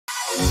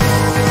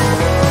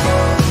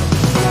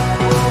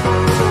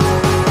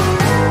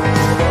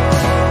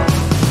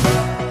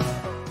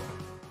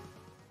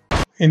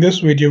In this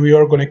video, we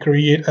are going to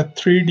create a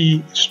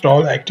 3D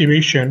stall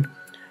activation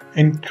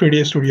in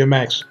 3D Studio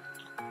Max.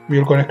 We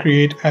are going to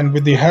create, and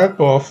with the help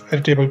of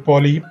Editable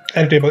Poly,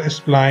 Editable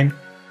Spline,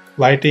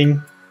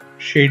 lighting,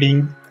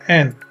 shading,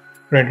 and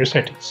render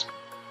settings.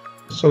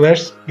 So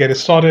let's get it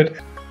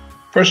started.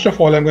 First of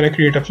all, I'm going to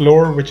create a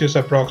floor which is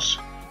approx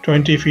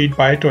 20 feet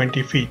by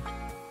 20 feet.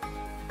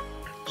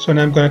 So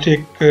now I'm going to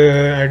take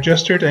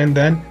adjust it, and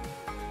then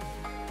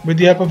with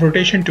the help of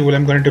rotation tool,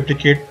 I'm going to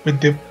duplicate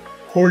with the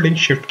holding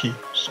shift key.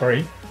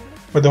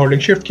 With the holding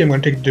shift key, I'm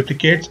going to take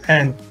duplicates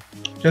and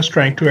just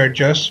trying to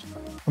adjust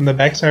on the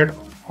back side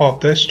of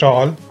the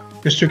stall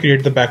just to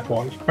create the back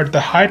wall. But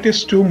the height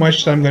is too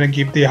much, so I'm going to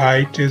give the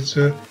height is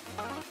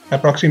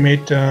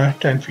approximate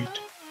 10 feet.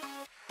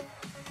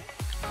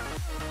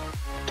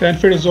 10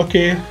 feet is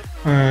okay,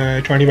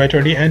 20 by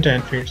 20 and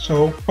 10 feet.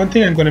 So one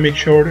thing I'm going to make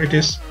sure it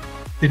is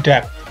the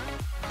depth,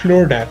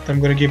 floor depth. I'm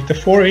going to give the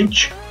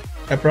 4-inch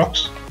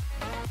approx.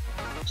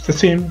 It's the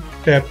same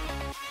depth,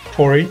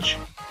 4-inch.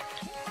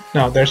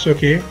 Now that's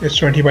okay. It's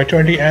 20 by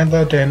 20 and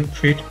the 10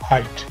 feet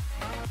height.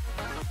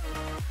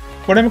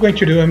 What I'm going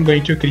to do, I'm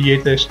going to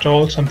create the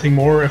stall something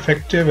more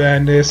effective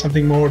and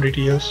something more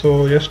detailed.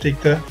 So just take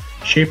the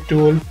shape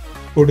tool,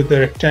 go to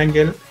the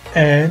rectangle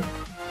and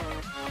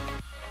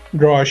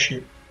draw a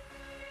shape.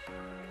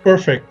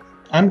 Perfect.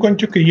 I'm going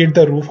to create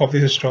the roof of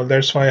this stall.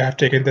 That's why I have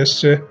taken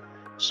this.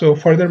 So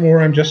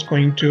furthermore, I'm just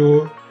going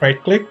to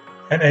right click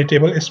and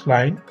Editable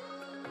Spline.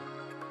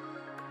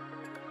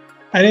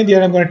 And in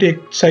there, I'm going to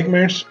take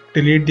segments,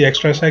 delete the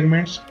extra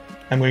segments.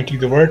 I'm going to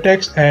take the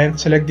vertex and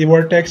select the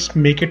vertex,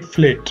 make it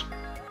flat.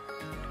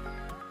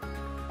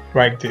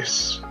 Like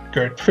this.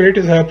 Good. Flat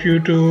will help you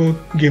to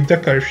give the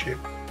curve shape.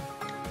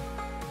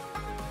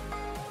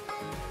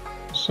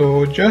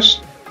 So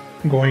just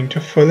going to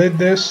fillet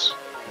this.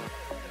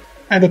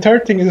 And the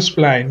third thing is a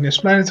spline. The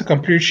spline is a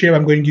complete shape.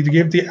 I'm going to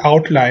give the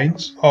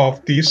outlines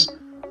of this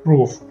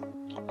roof.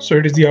 So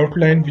it is the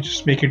outline, which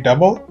just make it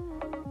double.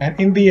 And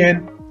in the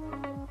end,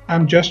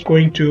 I'm just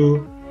going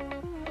to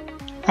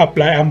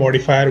apply a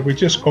modifier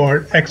which is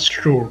called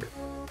extrude.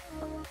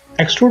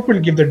 Extrude will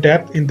give the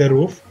depth in the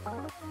roof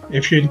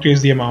if you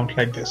increase the amount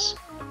like this.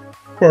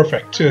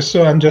 Perfect.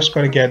 So I'm just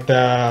going to get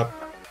the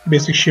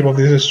basic shape of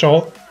this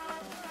stall,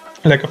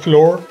 like a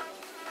floor,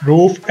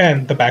 roof,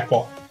 and the back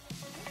wall.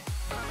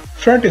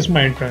 Front is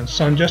my entrance,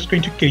 so I'm just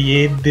going to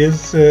create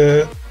this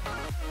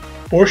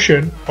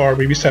portion or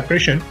maybe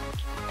separation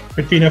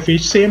between of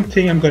each. Same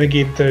thing, I'm going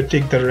to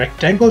take the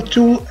rectangle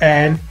tool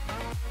and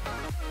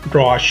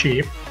draw a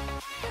shape,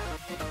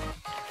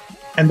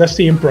 and the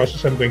same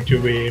process I'm going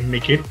to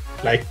make it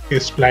like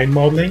this spline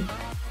modeling.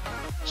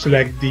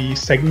 Select the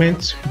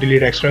segments,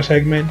 delete extra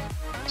segment,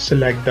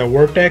 select the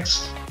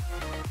vertex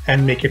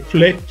and make it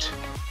flat,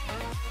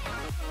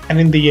 and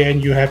in the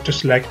end you have to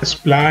select the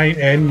spline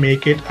and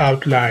make it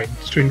outline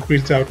to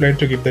increase the outline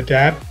to give the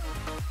depth.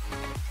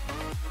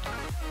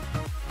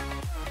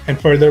 And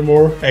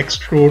furthermore,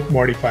 extrude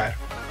modifier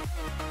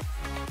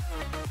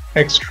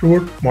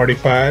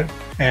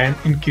and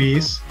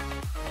increase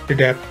the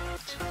depth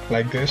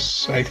like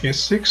this. I guess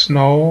 6.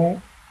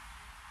 Now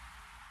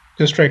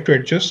just try to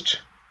adjust.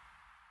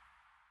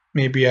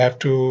 Maybe I have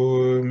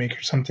to make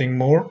it something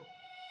more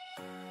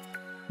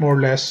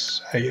or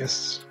less, I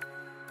guess.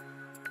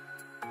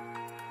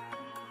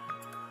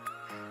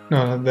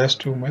 No, that's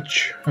too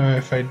much.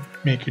 If I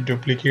make it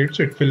duplicate,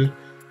 so it will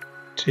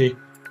take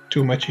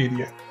too much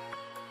area.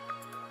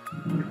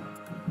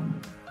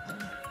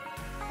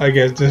 I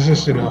guess this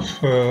is enough.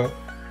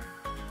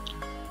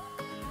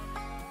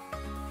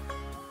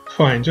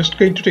 Fine, just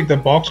going to take the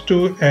box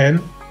tool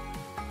and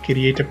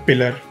create a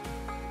pillar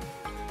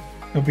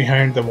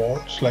behind the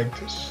walls like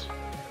this.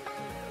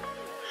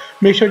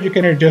 Make sure you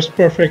can adjust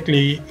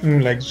perfectly,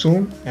 like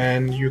zoom,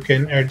 and you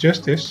can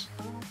adjust this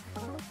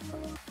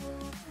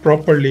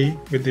properly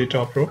with the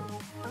top row,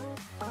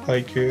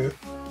 like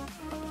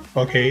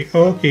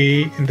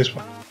okay, in this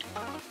one.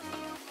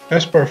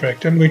 That's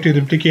perfect. I'm going to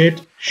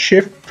duplicate,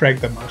 shift, drag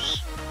the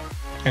mouse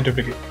and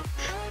duplicate.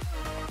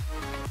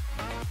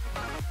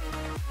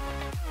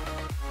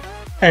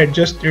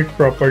 Adjust it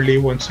properly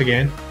once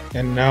again,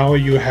 and now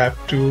you have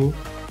to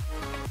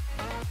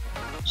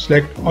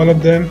select all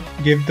of them,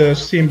 give the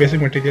same basic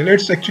material.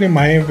 It's actually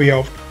my way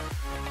of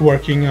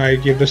working. I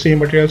give the same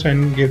materials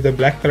and give the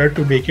black color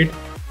to make it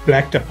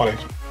black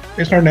topology.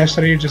 It's not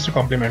necessary, it's just a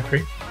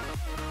complementary.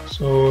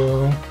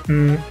 So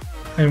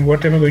and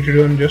what am I going to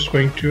do? I'm just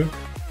going to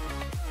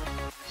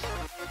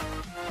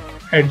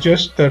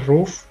adjust the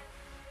roof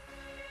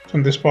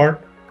from this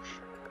part,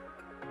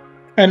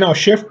 and now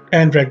shift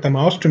and drag the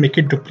mouse to make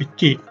it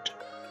duplicate.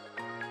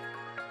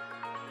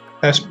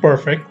 That's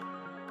perfect.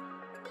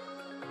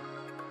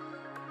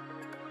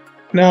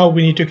 Now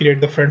we need to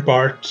create the front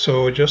part,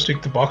 so just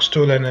take the box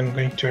tool and I'm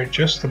going to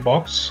adjust the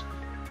box.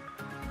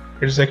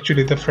 It is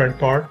actually the front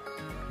part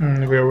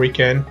where we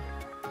can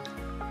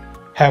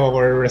have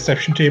our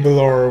reception table,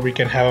 or we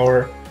can have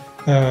our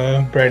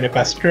brand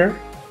ambassador.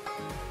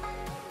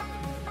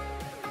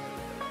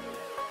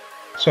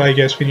 So I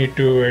guess we need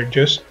to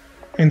adjust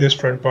in this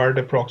front part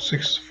approx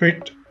 6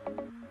 feet.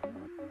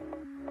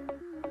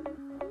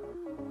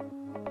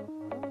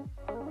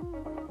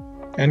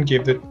 And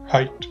give the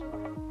height.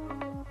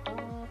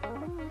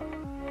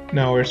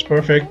 Now it's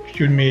perfect.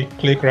 You may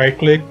right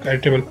click,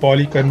 editable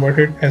poly, convert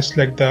it, and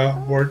select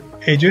the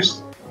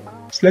edges.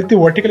 Select the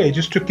vertical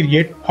edges to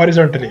create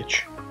horizontal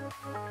edge.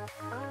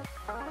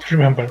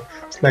 Remember,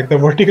 select the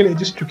vertical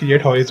edges to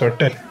create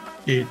horizontal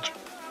edge.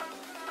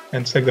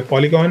 And select the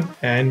polygon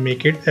and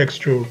make it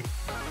extrude.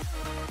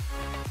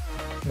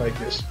 Like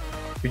this.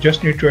 We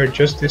just need to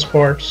adjust this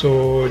part,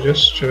 so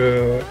just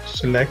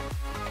select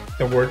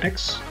the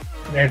vertex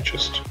and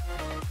adjust.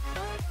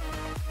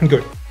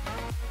 Good.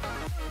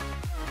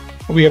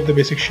 We have the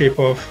basic shape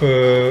of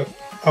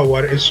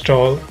our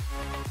install,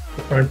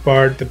 the front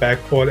part, the back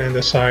wall, and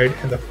the side,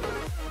 and the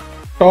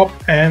top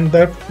and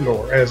the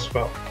floor as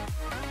well.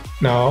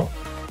 Now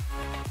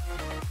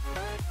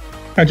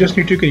I just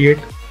need to create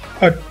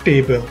a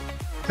table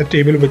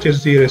which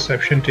is the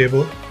reception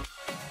table.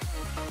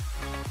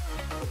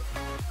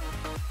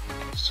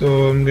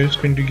 So I'm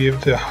just going to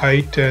give the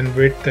height and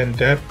width and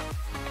depth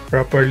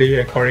properly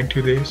according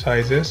to the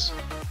sizes.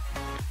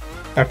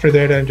 After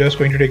that, I'm just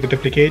going to take the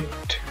duplicate,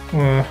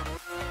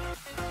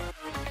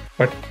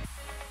 but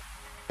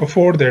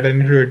before that I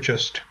need to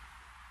adjust.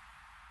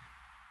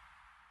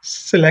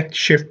 Select,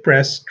 shift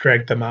press,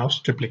 drag the mouse,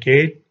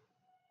 duplicate,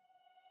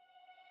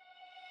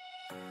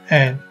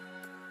 and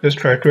just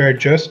try to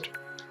adjust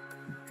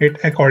it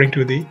according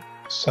to the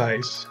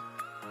size.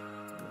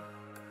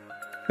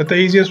 But the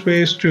easiest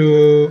way is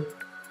to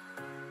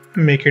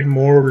make it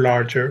more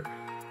larger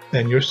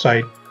than your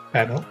side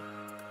panel.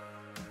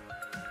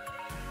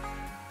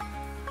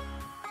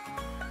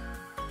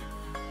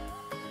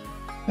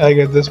 I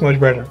get this much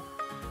better.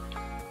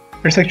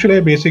 It's actually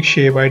a basic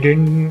shape. I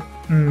didn't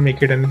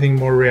make it anything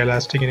more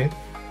realistic in it.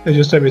 It's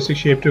just a basic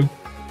shape to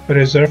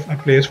reserve a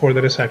place for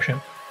the reception.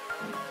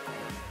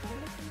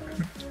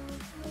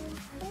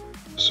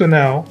 So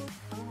now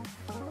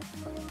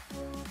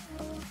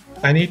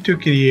I need to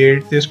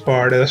create this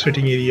part as a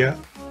sitting area.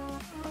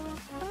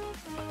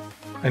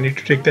 I need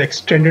to take the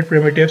extended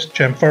primitives,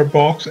 chamfer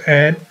box,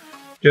 and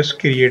just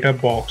create a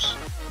box.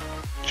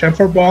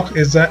 Chamfer box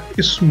is a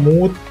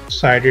smooth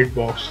sided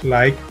box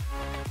like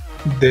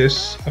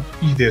this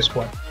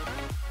one.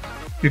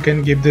 You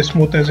can give the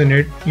smoothness in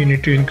it. You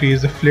need to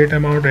increase the flit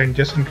amount and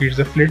just increase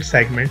the flit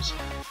segments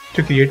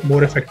to create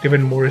more effective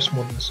and more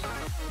smoothness.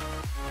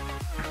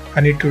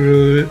 I need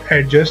to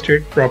adjust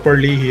it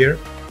properly here,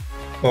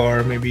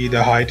 or maybe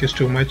the height is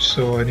too much,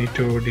 so I need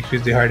to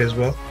decrease the height as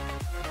well.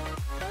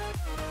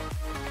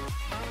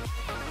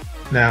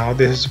 Now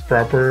this is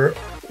proper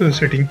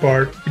sitting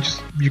part, which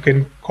is, you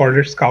can call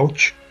it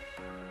couch.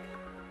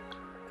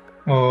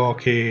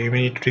 Okay,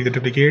 we need to take the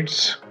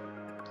duplicates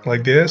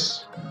like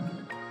this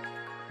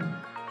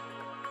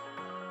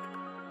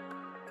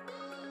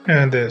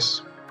and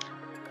this.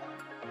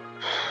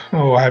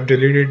 Oh, I have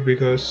deleted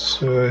because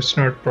it's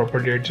not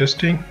properly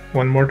adjusting.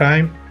 One more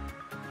time.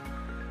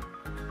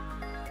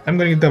 I'm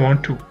going to give the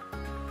amount to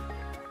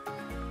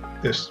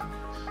this.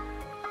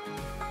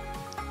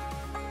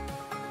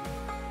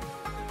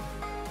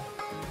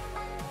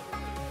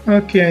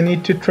 Okay, I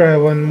need to try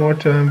one more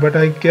time, but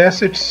I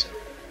guess it's,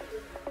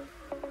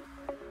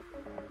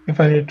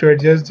 if I need to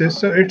adjust this,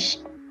 so it's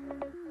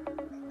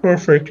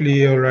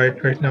perfectly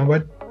alright right now,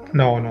 but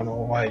no,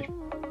 why?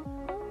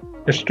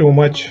 It's too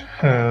much,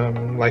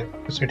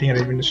 like the setting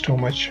arrangement is too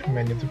much.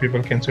 Many of the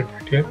people can sit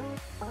right here.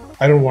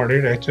 I don't want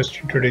it. I just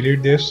need to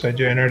delete this,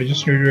 and I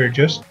just need to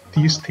adjust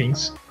these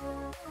things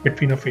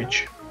between of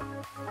each.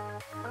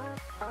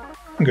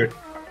 Good.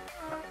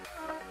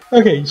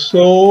 Okay,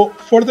 so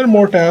further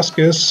more task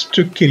is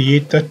to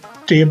create the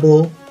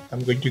table.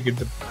 I'm going to give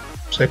the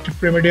selected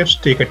primitives,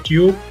 take a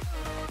tube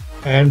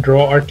and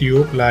draw a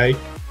tube like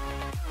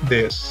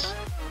this.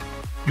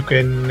 You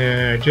can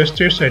adjust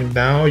this, and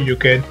now you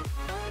can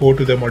go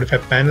to the modify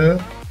panel,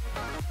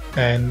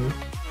 and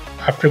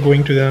after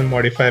going to the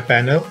modify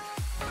panel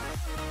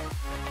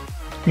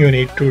you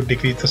need to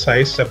decrease the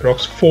size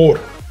approx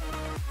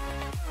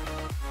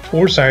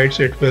 4 sides.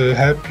 It will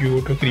help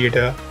you to create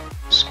a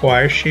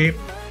square shape.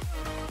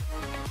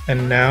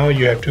 And now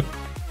you have to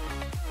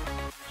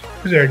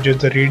adjust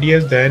the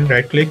radius, then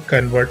right click,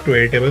 convert to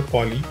editable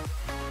poly,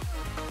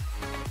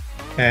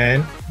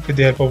 and with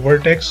the help of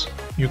vertex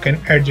you can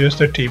adjust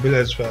the table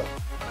as well.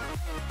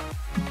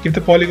 Give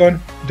the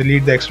polygon,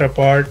 delete the extra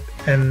part,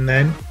 and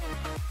then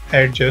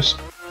adjust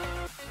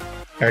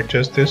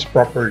this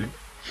properly.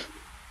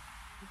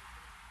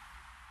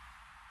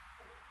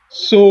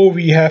 So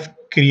we have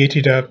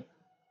created a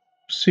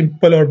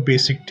simple or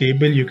basic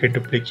table. You can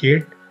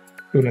duplicate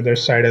to another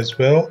side as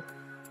well.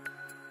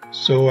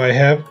 So I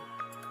have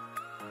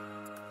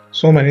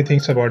so many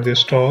things about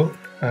this stall,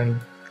 and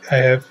I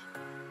have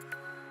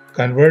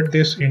convert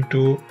this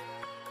into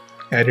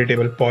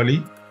editable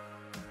poly.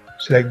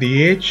 Select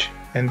the edge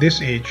and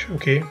this edge,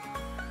 okay,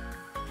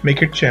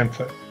 make it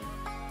chamfer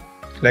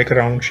like a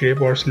round shape,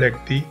 or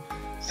select the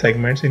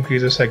segments,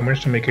 increase the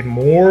segments to make it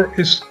more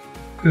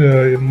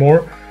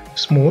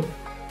smooth,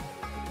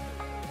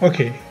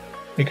 Okay,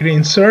 you can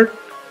insert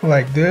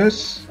like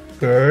this.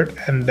 Good.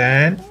 And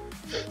then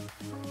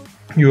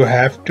you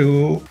have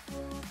to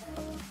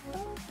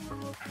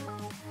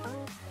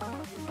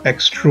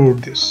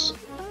extrude this.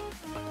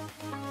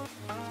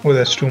 Oh,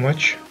 that's too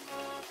much.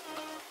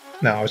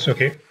 Now it's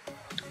okay.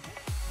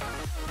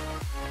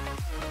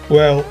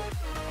 Well,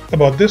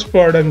 about this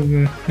part, I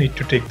need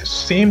to take the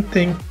same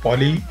thing: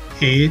 poly,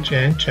 age,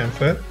 and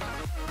chamfer,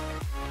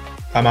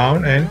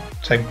 amount, and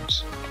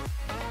segments.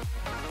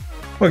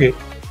 Okay.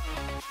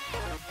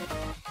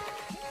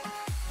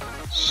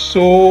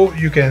 So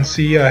you can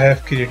see I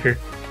have created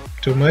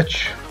too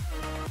much.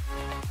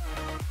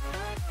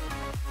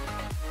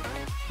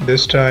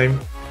 This time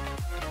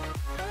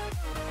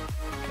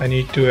I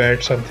need to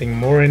add something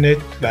more in it,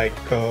 like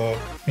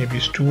maybe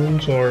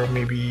stools or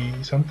maybe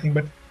something.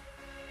 But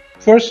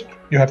first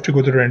you have to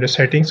go to the render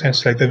settings and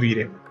select the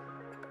V-Ray.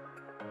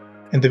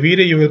 In the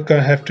V-Ray you will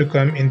have to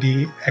come in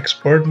the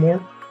expert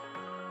mode,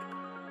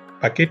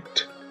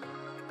 bucket.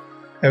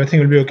 Everything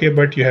will be okay,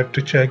 but you have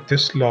to check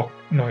this lock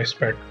noise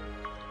pattern.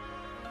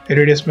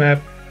 Radius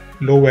map,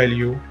 low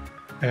value,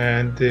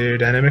 and the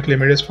dynamic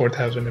limit is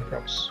 4000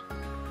 approx.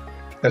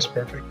 That's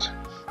perfect.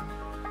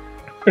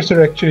 It's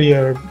actually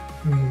a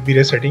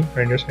V-Ray setting,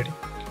 render setting.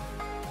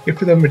 If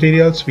to the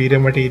materials, V-Ray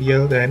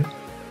material, then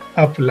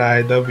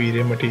apply the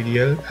V-Ray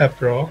material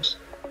approx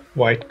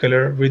white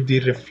color with the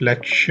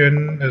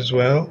reflection as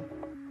well,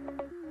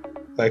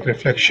 like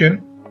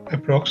reflection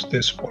approx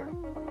this point.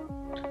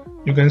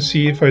 You can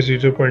see for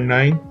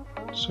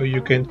 0.9, so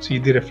you can see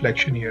the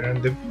reflection here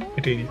and the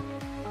material.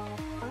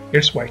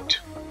 It's white.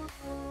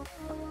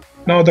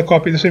 Now the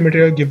copy the same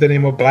material, give the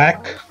name of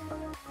black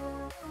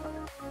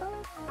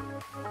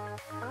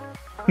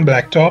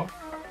top,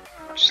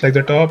 select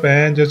the top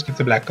and just give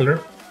the black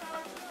color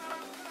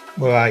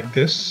like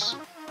this.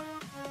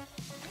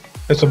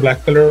 That's a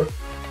black color,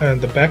 and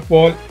the back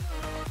wall,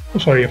 oh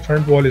sorry, a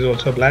front wall is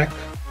also black.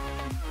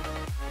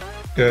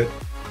 Good.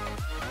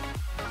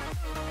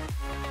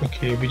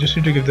 Okay, we just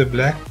need to give the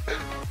black,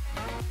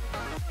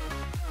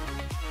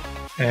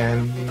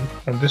 and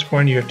from this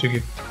point you have to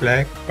give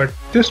black, but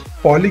this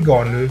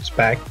polygonal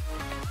back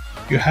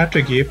you have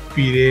to give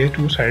V-Ray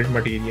two-sided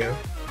material.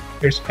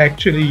 It's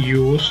actually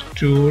used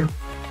to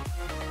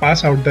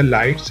pass out the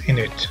lights in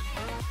it.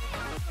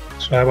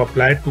 So I have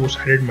applied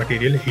two-sided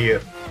material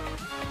here.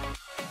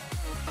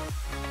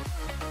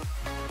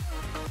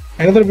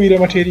 Another V-Ray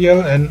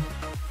material and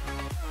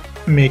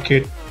make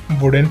it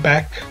wooden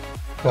pack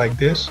like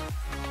this,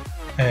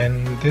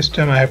 and this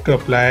time I have to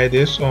apply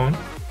this on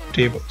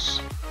tables.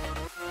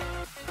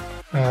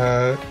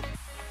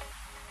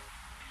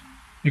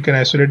 You can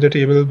isolate the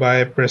table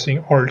by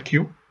pressing Alt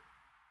Q.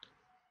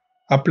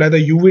 Apply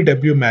the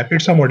UVW map.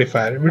 It's a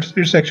modifier.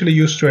 It's actually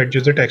used to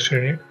adjust the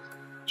texture in it.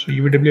 So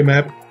UVW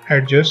map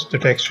adjusts the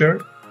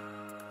texture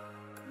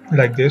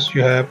like this.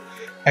 You have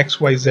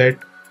XYZ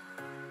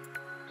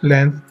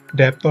length,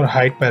 depth, or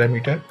height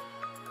parameter.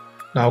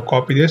 Now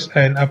copy this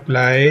and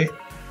apply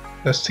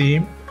the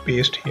same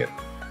paste here.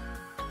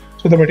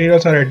 So the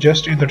materials are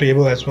adjusted in the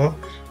table as well.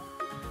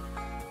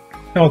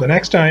 Now the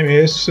next time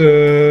is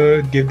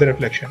give the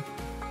reflection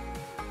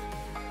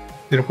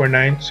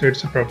 0.9, so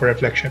it's a proper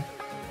reflection.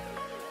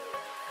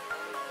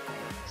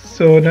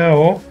 So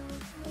now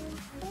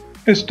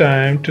it's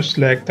time to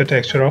select the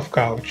texture of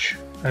couch.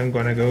 I'm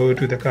gonna go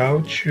to the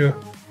couch.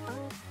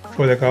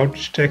 For the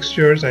couch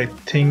textures, I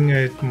think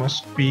it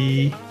must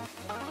be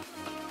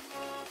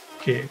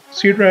okay.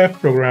 C drive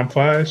program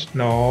files.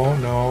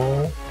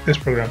 No, this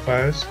program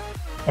files.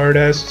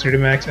 Autodesk 3D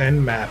Max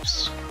and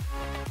maps.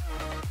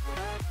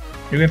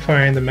 You can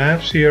find the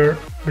maps here,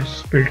 which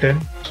is built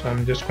in. So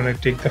I'm just gonna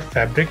take the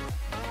fabric.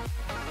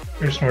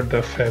 It's not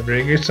the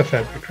fabric, it's the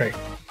fabric, right?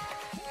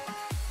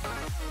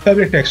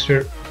 Fabric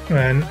texture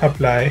and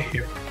apply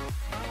here.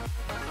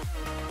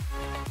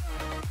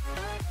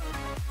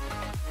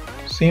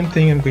 Same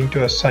thing, I'm going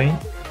to assign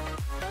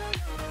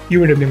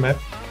UVW map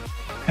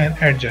and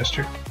adjust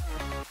it.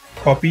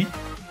 Copy,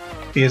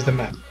 paste the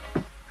map.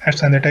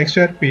 Assign the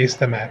texture, paste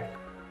the map.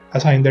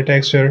 Assign the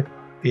texture,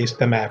 paste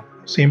the map.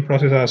 Same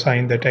process,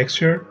 assign the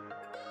texture,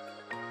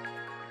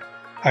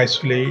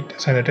 isolate,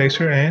 assign the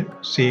texture, and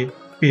save,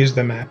 paste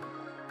the map.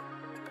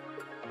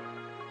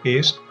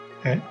 Paste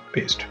and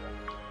paste.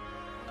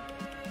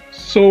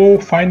 So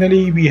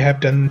finally we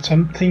have done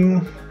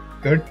something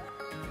good.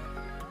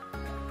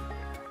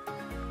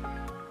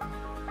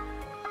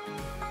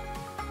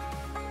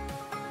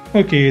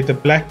 Okay, the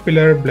black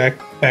pillar, black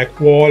back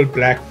wall,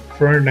 black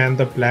front, and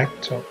the black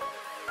top.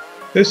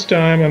 This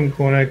time I'm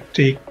gonna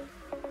take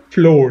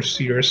floor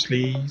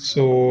seriously,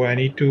 so I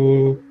need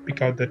to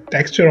pick out the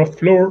texture of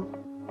floor.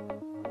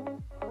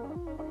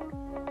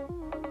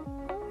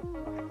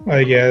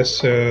 I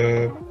guess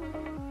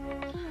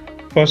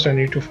first I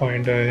need to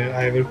find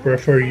I will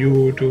prefer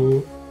you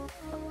to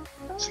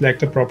select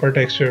the proper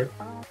texture.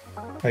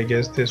 I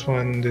guess this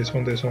one, this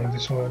one, this one,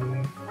 this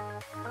one,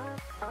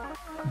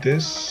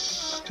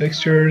 this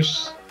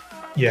textures.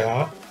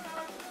 Yeah,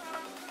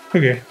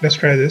 okay, let's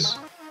try this.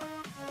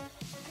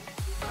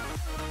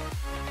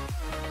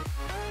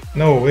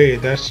 No way,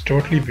 that's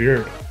totally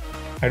weird.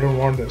 I don't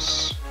want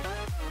this.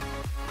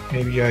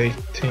 Maybe I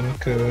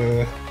think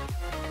this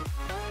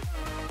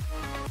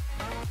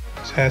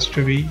has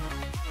to be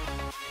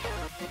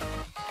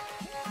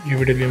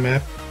UVW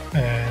map,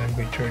 and I'm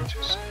going to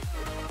adjust.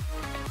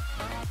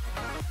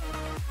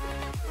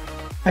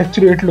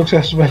 Actually, it looks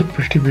as well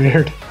pretty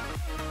weird.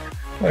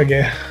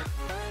 Okay.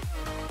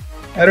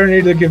 I don't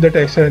need to give the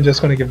texture, I'm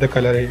just gonna give the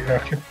color here.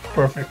 Okay,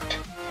 perfect.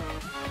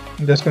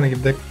 I'm just gonna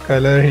give the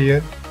color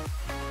here,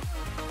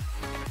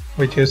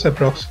 which is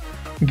approx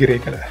gray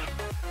color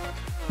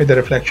with the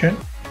reflection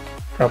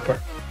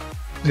proper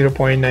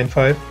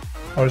 0.95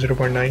 or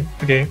 0.9.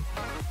 Okay,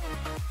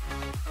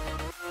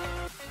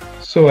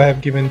 so I have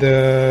given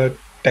the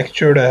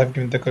texture, I have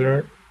given the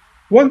color.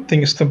 One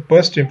thing is, the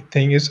first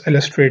thing is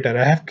Illustrator.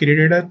 I have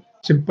created a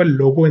simple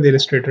logo in the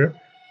Illustrator,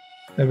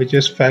 which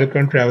is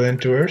Falcon Travel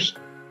and Tours.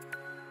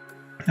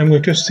 I'm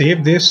going to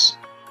save this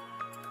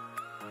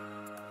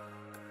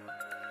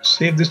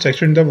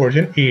texture in the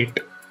version 8.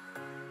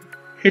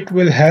 It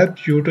will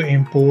help you to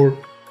import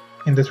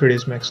in the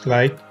 3ds Max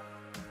like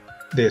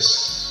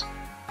this.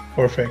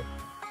 Perfect.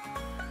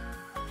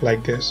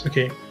 Like this.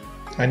 Okay,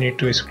 I need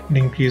to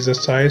increase the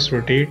size,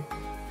 rotate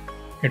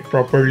it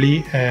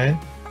properly, and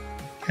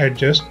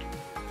adjust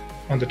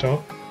on the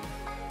top.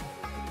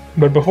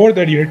 But before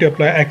that, you need to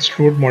apply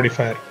extrude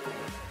modifier.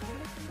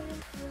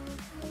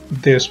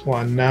 This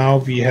one. Now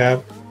we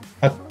have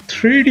a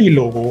 3D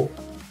logo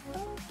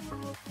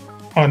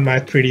on my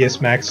 3ds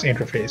Max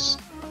interface.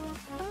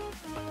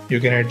 You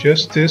can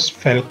adjust this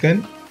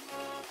Falcon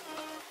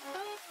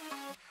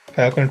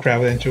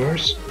Travel and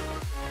Tours.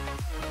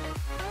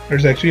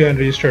 It's actually an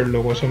unregistered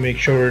logo, so make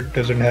sure it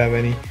doesn't have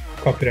any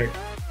copyright.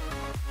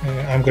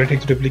 I'm going to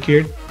take the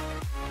duplicate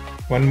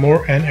one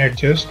more and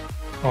adjust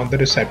on the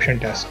reception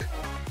desk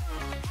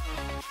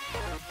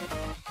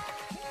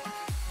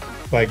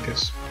like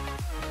this.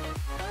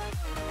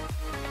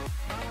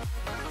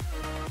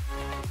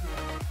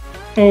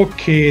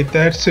 Okay,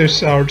 that's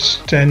it's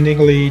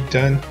outstandingly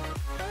done.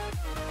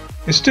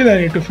 Still, I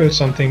need to fill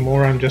something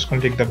more. I'm just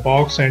going to take the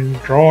box and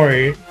draw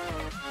it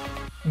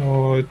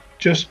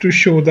just to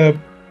show the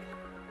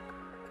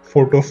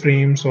photo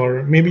frames,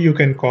 or maybe you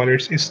can call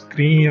it a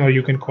screen, or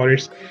you can call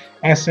it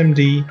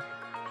SMD.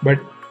 But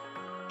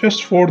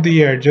just for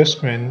the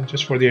adjustment,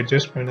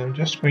 I'm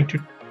just going to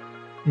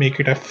make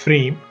it a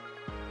frame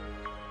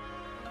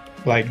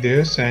like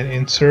this and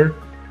insert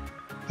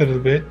a little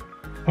bit.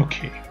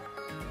 Okay,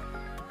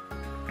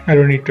 I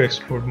don't need to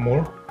extrude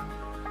more.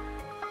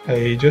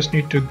 I just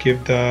need to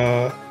give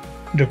the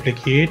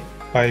duplicate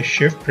by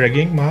shift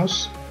dragging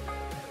mouse.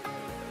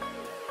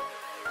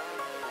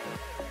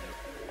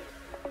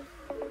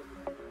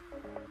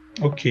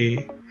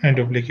 Okay, and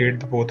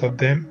duplicate both of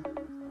them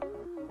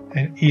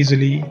and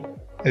easily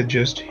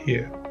adjust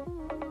here.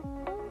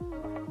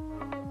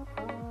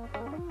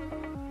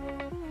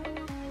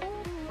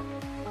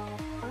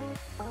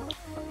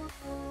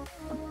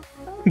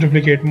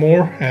 Duplicate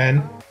more,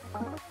 and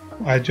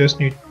I just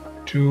need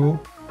to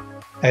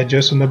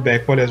adjust on the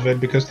back wall as well,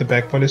 because the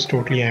back wall is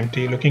totally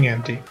empty, looking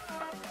empty.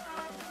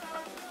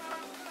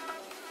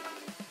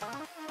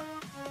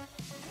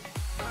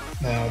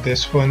 Now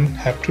this one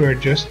have to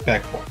adjust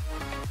back wall.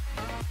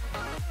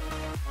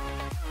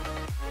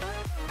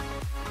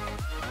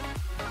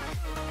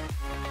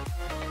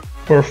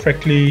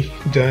 Perfectly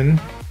done,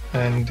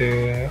 and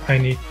I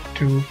need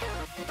to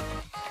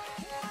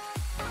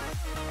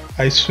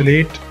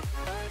isolate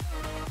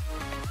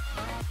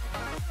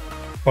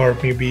or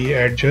maybe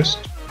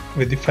adjust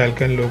with the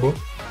Falcon logo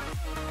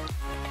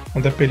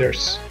on the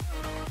pillars.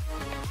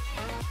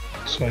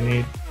 So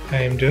I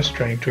am just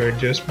trying to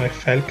adjust my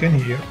Falcon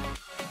here.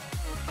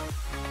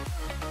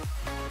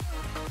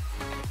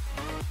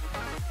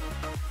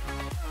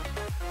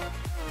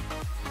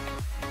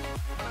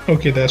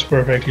 Okay, that's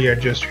perfectly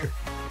adjusted.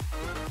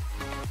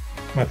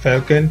 My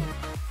Falcon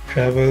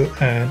Travel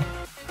and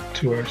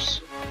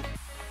Tours.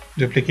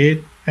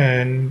 Duplicate,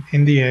 and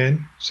in the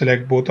end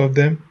select both of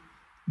them,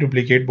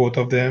 duplicate both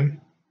of them.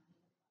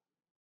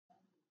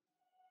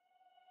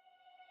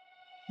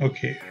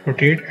 Okay,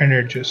 rotate and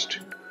adjust.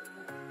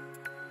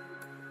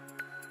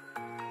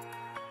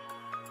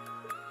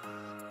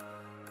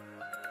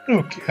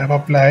 Okay, I've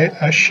applied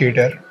a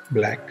shader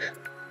black.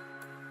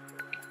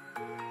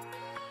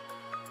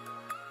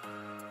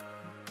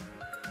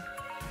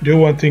 Do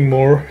one thing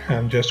more.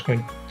 I'm just going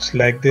to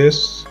select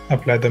this,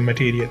 apply the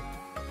material.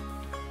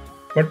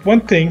 But one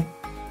thing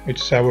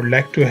which I would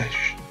like to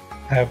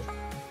have,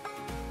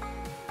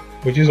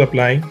 which is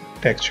applying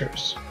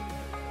textures.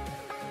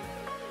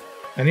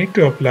 I need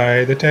to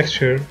apply the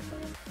texture.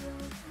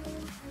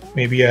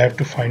 Maybe I have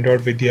to find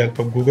out with the help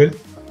of Google.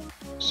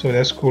 So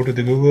let's go to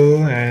the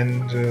Google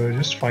and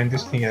just find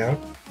this thing out.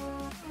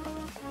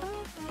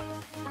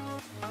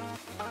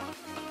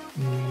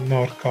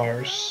 Not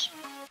cars.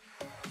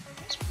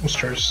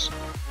 Posters.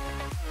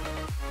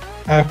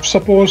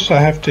 Suppose I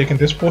have taken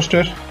this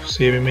poster,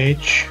 save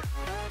image.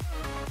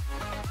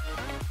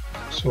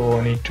 So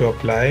I need to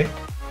apply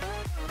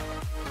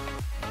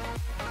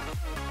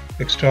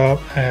desktop,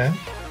 and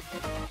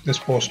this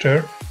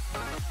poster,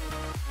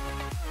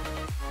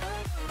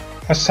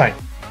 assign,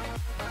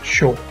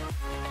 show.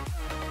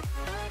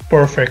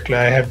 Perfectly,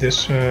 I have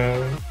this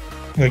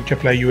going to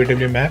apply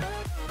UAW map.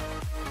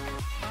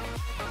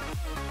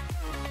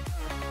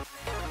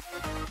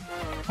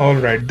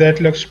 Alright,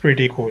 that looks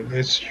pretty cool.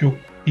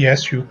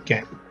 Yes, you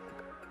can.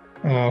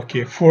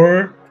 Okay,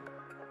 for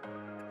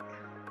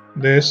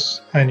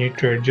this I need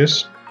to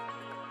adjust,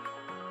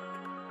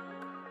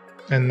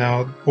 and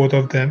now both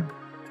of them,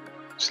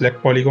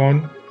 select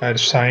polygon,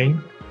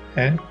 assign,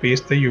 and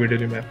paste the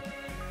UAW map.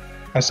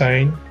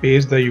 Assign,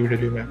 paste the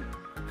UAW map.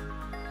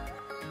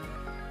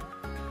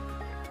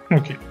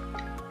 Okay,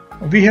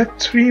 we have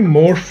 3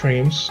 more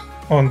frames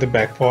on the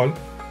back wall,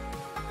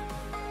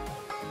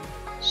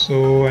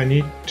 so I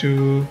need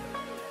to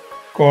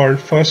call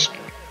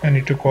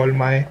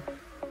my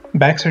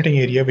back setting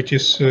area, which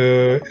is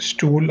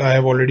stool. I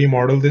have already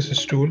modeled this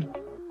stool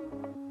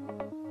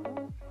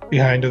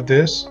behind of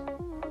this,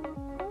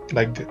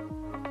 like this.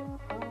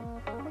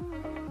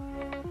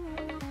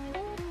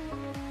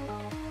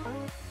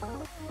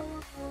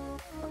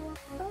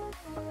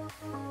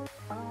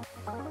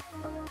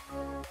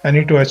 I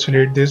need to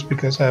isolate this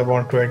because I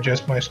want to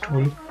adjust my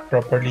stool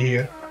properly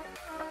here.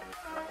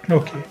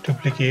 Okay,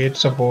 duplicate,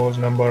 suppose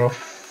number of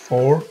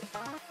 4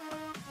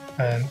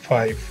 and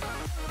 5.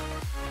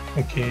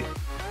 Okay,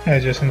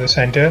 adjust in the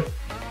center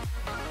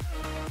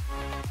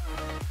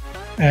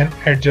and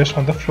adjust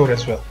on the floor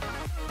as well.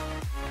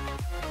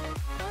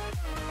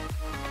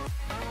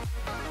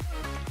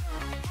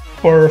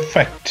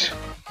 Perfect.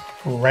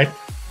 Right,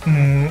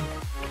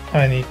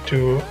 I need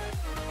to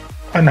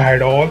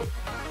unhide all,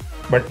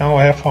 but now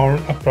I have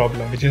found a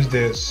problem, which is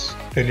this.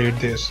 Delete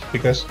this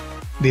because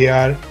they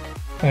are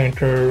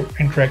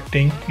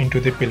interacting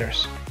into the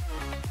pillars.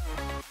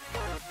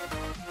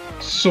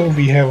 So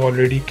we have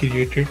already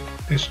created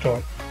this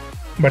doll,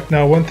 but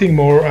now one thing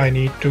more, I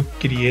need to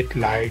create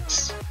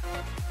lights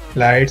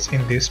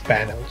in these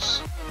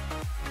panels.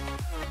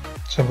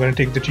 So I'm going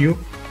to take the tube,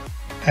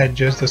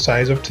 adjust the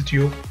size of the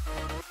tube,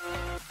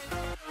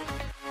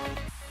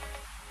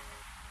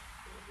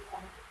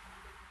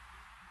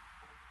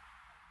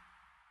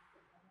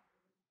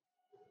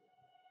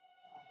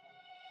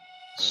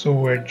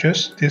 so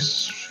adjust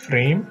this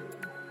frame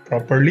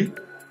properly.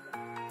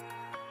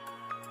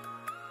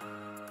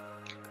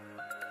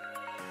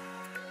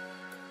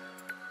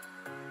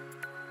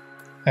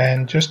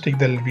 And just take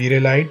the V-ray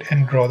light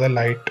and draw the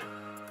light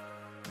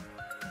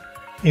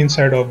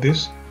inside of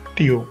this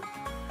tube.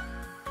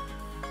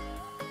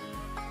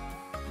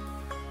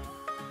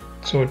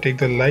 So take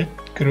the light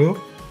group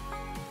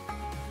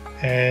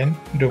and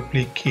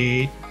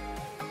duplicate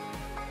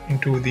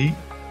into the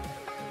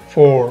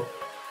 4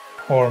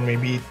 or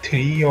maybe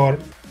 3, or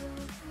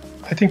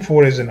I think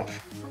 4 is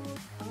enough.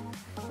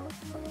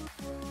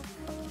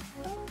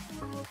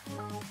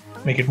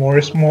 Make it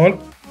more small.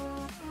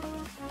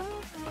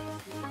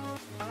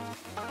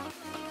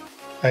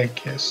 I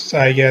guess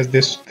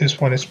this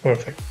one is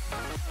perfect.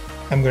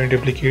 I'm going to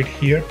duplicate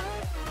here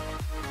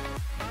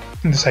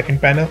in the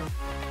second panel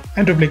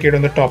and duplicate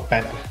on the top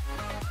panel.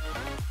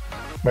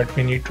 But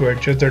we need to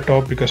adjust the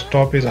top because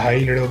top is high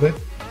a little bit.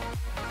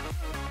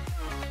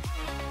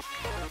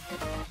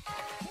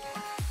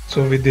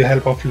 So with the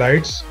help of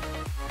lights,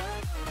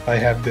 I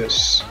have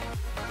this.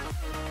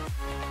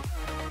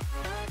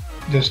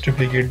 Just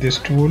duplicate this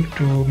tool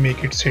to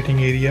make it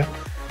sitting area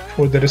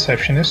for the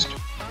receptionist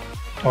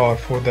or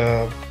for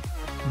the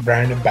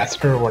brand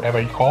ambassador or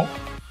whatever you call.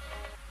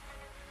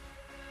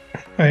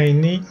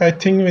 I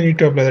think we need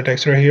to apply the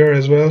texture here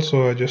as well,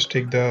 so I just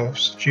take the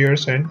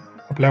chairs and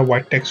apply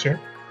white texture.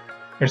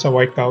 It's a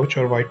white couch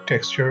or white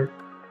texture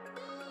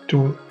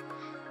tool.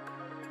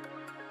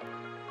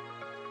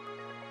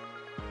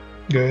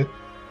 Good.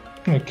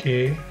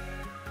 Okay,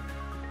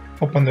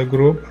 open the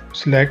group,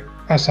 select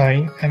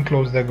assign and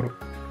close the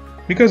group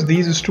because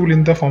these stool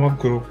in the form of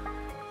group.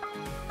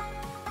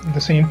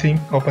 The same thing,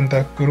 open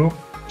the group,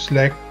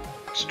 select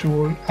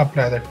stool,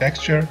 apply the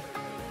texture,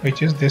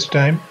 which is this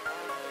time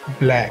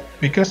black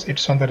because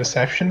it's on the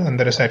reception and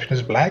the reception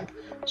is black.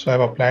 So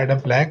I've applied a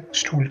black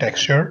stool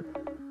texture.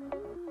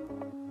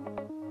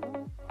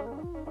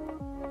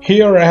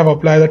 Here I have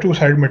applied the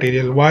two-sided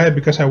material. Why?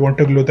 Because I want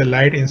to glue the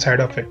light inside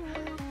of it.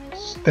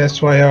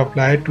 That's why I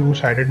applied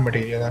two-sided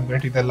material. I'm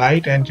going to take the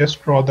light and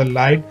just draw the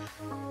light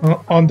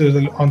on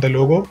the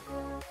logo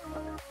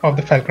of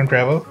the Falcon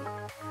Travel.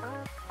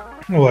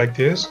 Like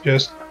this,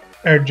 just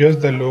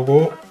adjust the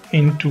logo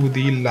into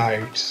the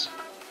lights.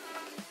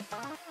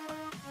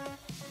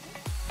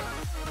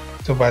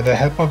 So by the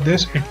help of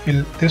this,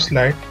 this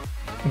light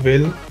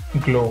will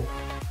glow.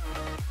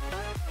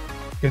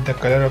 With the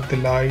color of the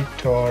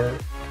light, or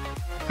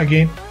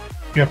again,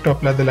 you have to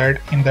apply the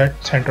light in that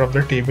center of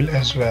the table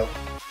as well.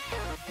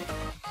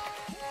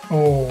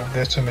 Oh,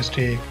 that's a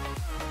mistake.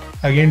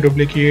 Again,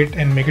 duplicate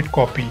and make it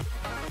copy.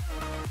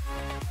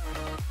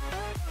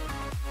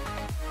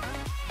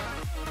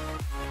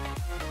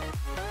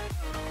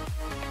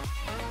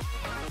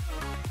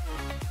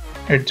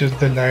 Adjust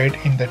the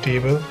light in the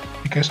table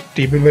because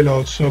table will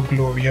also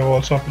glow. We have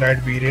also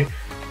applied V-Ray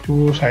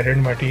two-sided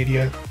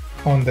material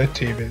on the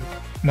table.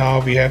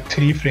 Now we have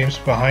 3 frames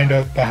behind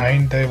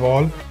the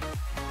wall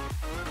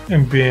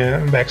and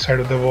back side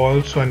of the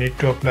wall, so I need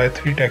to apply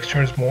 3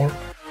 textures more.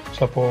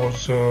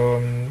 Suppose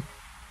I'm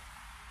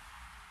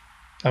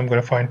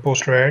gonna find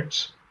poster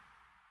ads.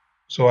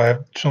 So I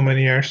have so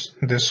many ads.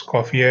 This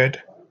coffee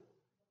ad.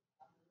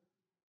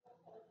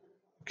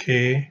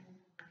 Okay,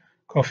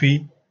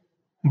 coffee,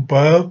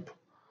 bulb.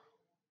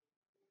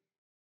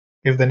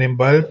 Give the name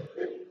bulb,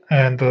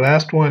 and the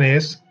last one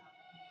is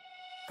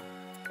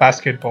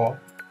basketball.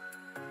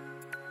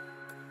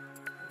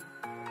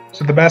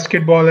 So the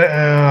basketball,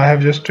 I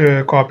have just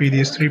copied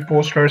these 3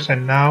 posters,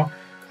 and now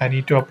I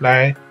need to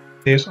apply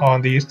this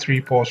on these 3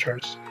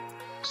 posters.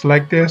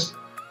 Select this,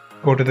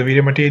 go to the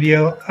video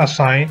material,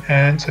 assign,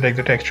 and select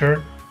the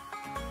texture.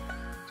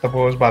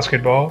 Suppose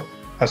basketball,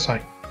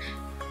 assign.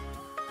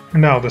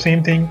 Now the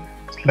same thing,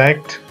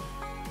 select,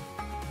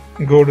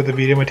 go to the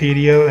video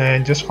material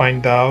and just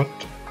find out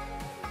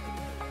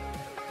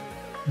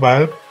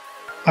bulb,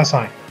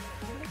 assign.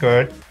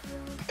 Good.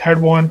 The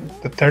third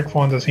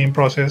one, the same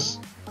process.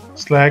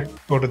 Select,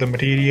 go to the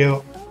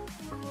material,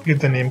 give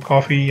the name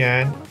coffee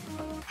and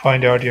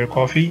find out your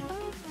coffee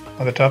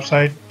on the top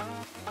side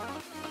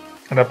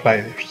and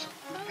apply this.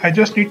 I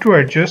just need to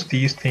adjust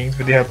these things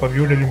with the help of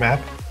UW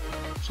map.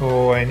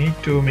 So I need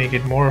to make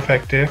it more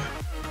effective.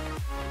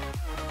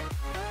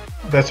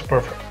 That's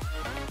perfect.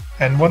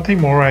 And one thing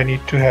more, I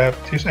need to have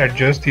just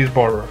adjust these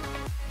border.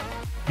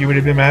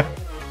 UW map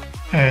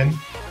and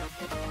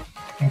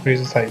increase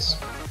the size.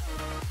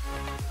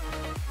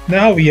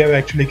 Now we have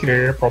actually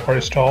created a proper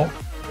stall.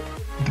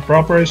 The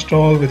proper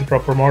stall with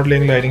proper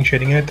modeling, lighting,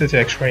 shading, and the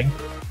texturing.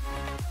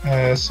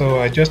 So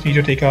I just need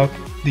to take out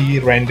the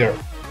render.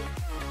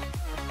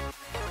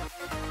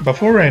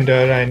 Before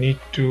render, I need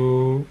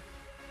to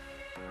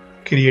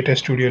create a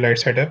studio light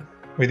setup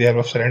with the help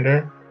of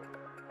cylinder.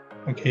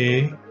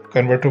 Okay,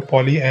 convert to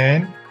poly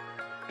and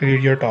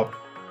create your top.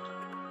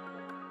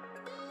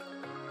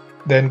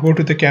 Then go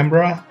to the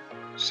camera,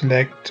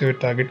 select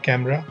target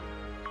camera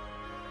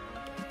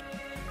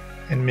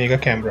and make a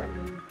camera.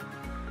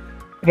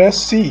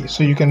 Press C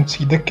so you can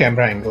see the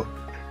camera angle.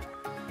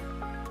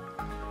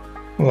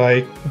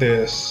 Like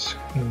this.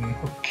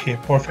 Okay,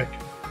 perfect.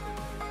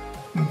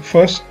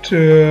 First,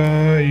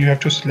 you have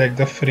to select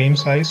the frame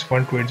size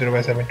 1280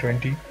 by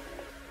 720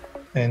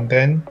 and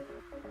then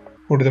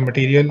go to the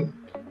material,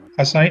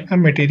 assign a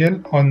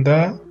material on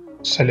the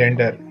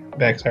cylinder,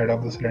 back side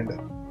of the cylinder.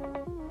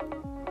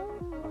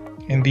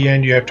 In the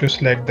end, you have to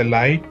select the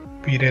light,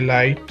 V-Ray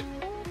light,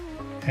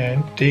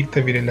 and take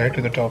the V-Ray light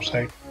to the top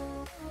side.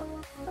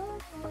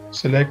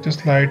 Select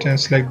this light and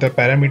select the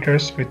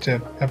parameters, which are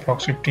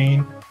approx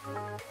 15.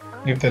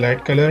 Give the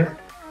light color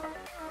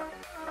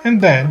and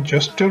then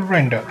just to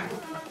render.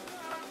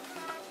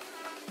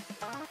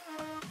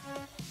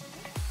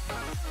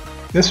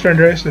 This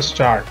render is the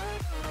start.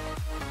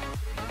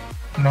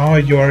 Now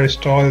your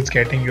stall is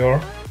getting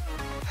your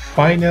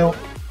final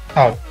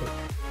output.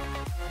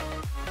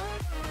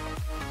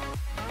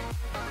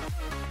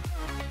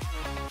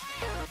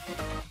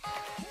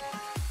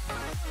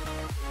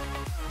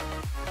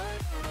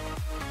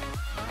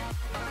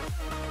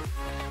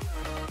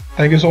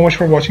 Thank you so much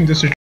for watching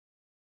this tutorial.